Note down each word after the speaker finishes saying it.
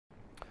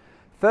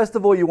First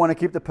of all, you want to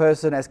keep the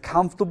person as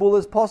comfortable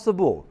as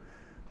possible.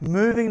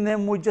 Moving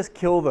them would just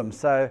kill them,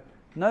 so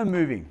no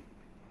moving.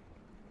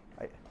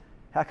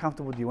 How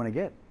comfortable do you want to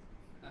get?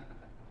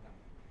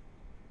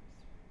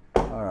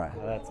 All right.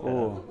 Oh, that's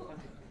better.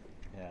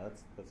 Yeah,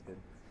 that's good.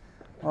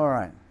 All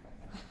right.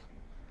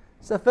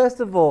 So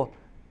first of all,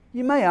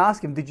 you may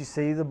ask him, did you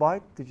see the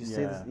bite? Did you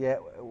see this? Yeah.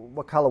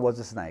 What color was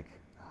the snake?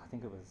 I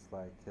think it was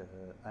like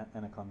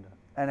anaconda.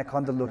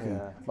 Anaconda looking.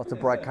 Yeah. Lots of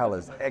bright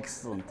colors.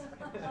 Excellent.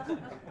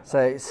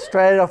 So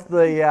straight off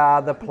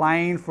the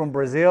plane from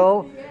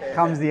Brazil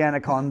comes the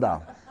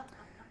anaconda.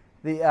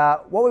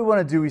 What we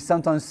want to do is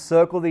sometimes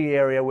circle the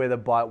area where the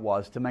bite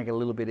was to make it a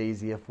little bit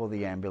easier for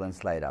the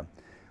ambulance later.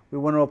 We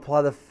want to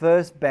apply the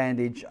first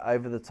bandage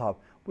over the top.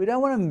 We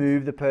don't want to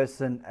move the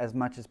person as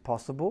much as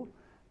possible,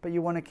 but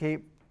you want to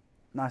keep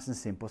nice and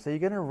simple. So you're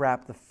going to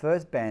wrap the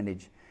first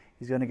bandage.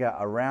 He's going to go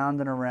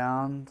around and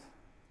around.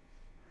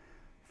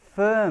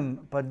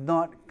 Firm, but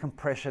not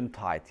compression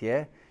tight,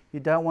 yeah? You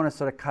don't want to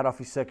sort of cut off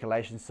his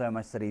circulation so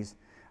much that his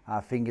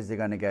fingers are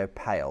going to go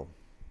pale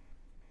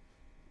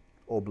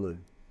or blue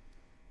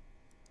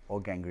or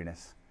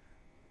gangrenous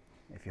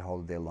if you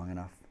hold it there long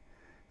enough.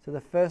 So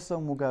the first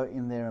one will go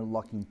in there and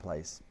lock in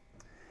place.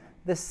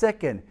 The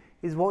second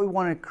is what we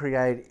want to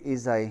create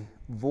is a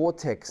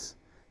vortex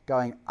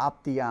going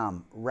up the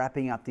arm,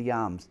 wrapping up the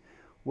arms.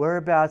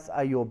 Whereabouts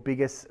are your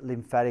biggest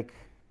lymphatic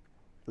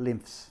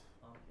lymphs?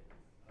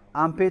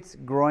 Armpits,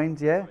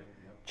 groins, yeah?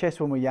 Chest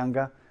when we're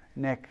younger,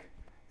 neck.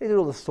 These are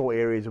all the sore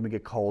areas when we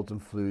get colds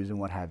and flus and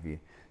what have you.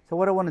 So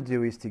what I want to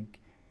do is to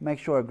make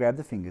sure I grab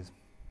the fingers.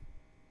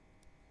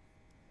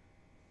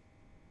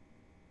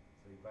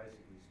 So you're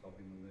basically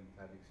stopping the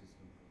lymphatic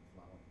system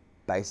from flowing.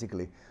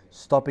 Basically,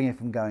 stopping it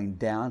from going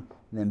down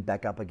and then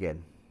back up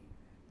again.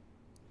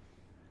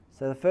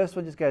 So the first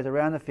one just goes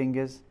around the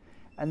fingers,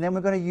 and then we're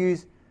going to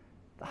use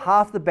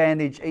half the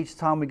bandage each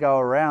time we go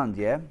around,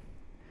 yeah?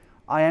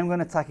 I am going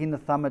to tuck in the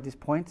thumb at this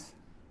point,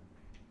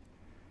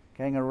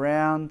 going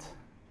around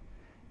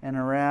and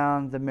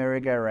around the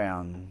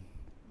merry-go-round.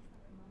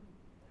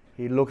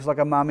 He looks like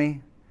a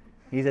mummy,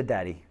 he's a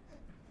daddy.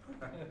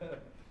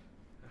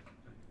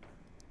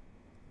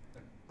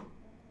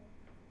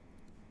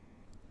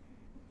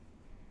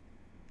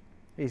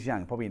 He's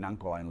young, probably an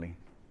uncle only.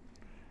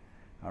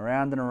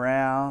 Around and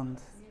around.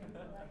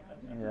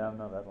 Yeah, I'm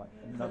not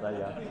that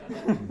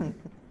young.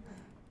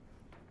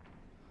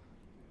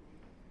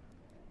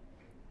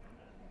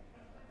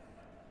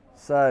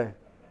 So,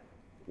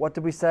 what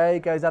did we say? It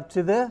goes up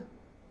to the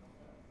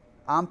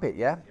armpit,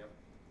 yeah? Yep.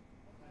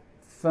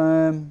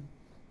 Firm,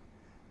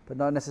 but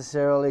not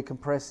necessarily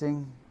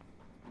compressing.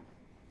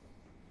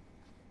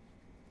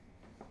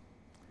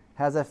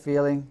 How's that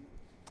feeling?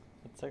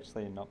 It's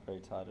actually not very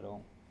tight at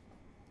all.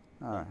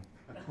 All right.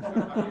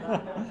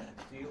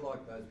 Do you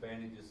like those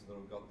bandages that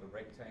have got the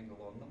rectangle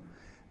on them?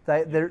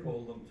 They're,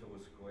 Pull them to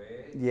a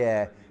square.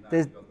 yeah, So you know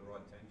there's, you've got the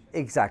right tension.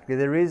 exactly.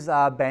 There is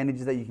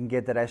bandages that you can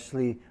get that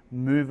actually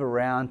move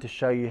around to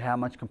show you how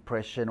much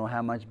compression or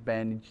how much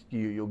bandage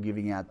you're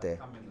giving out there.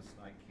 Come in the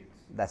snake kits.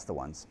 That's the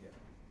ones. Yeah.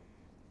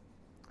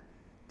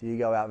 Do you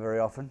go out very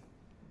often?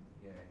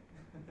 Yeah.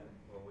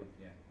 Well,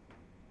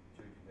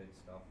 juke head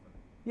stuff.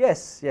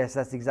 Yes, yes,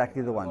 that's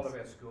exactly the A ones. lot of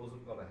our schools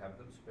have got to have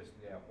them,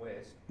 especially out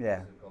west. Yeah.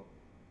 Because they've got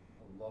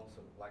lots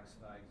of black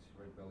snakes,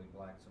 red belly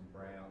blacks and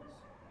browns,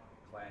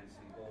 Clancy,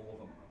 all of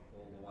them,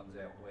 all the ones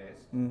out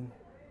west.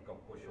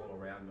 Got bush all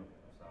around them.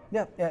 So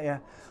Yeah, yeah, yeah.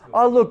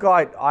 Oh, look,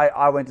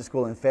 I went to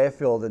school in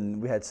Fairfield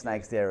and we had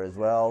snakes there as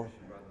well.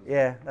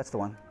 Yeah, that's the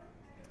one.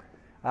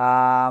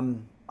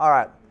 All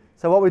right,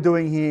 so what we're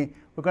doing here,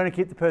 we're going to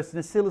keep the person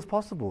as still as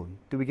possible.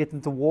 Do we get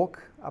them to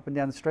walk up and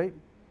down the street?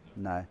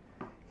 No.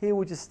 He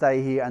will just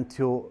stay here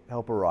until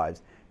help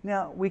arrives.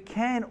 Now, we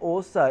can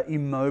also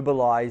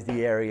immobilize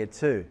the area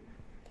too.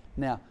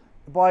 Now,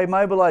 by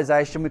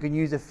immobilization, we can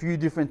use a few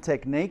different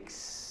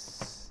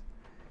techniques.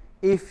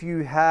 If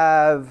you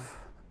have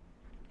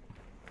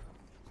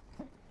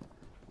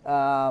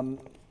oh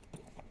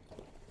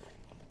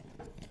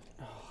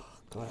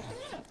God,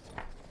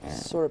 I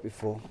saw it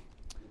before.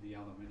 the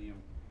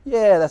aluminium.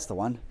 Yeah, that's the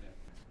one.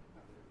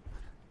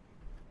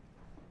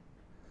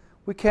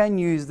 We can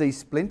use these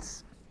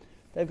splints.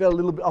 They've got a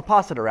little bit, I'll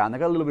pass it around, they've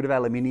got a little bit of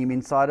aluminium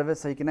inside of it,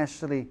 so you can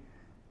actually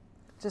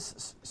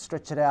just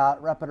stretch it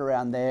out, wrap it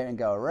around there and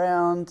go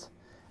around.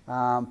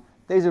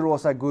 These are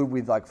also good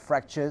with like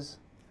fractures,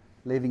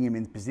 leaving him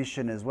in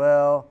position as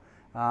well.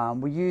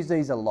 We use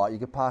these a lot. You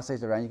can pass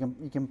these around,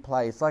 you can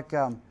play. It's like,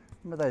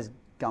 remember those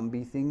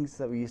Gumby things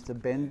that we used to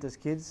bend as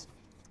kids?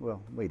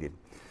 Well, we did.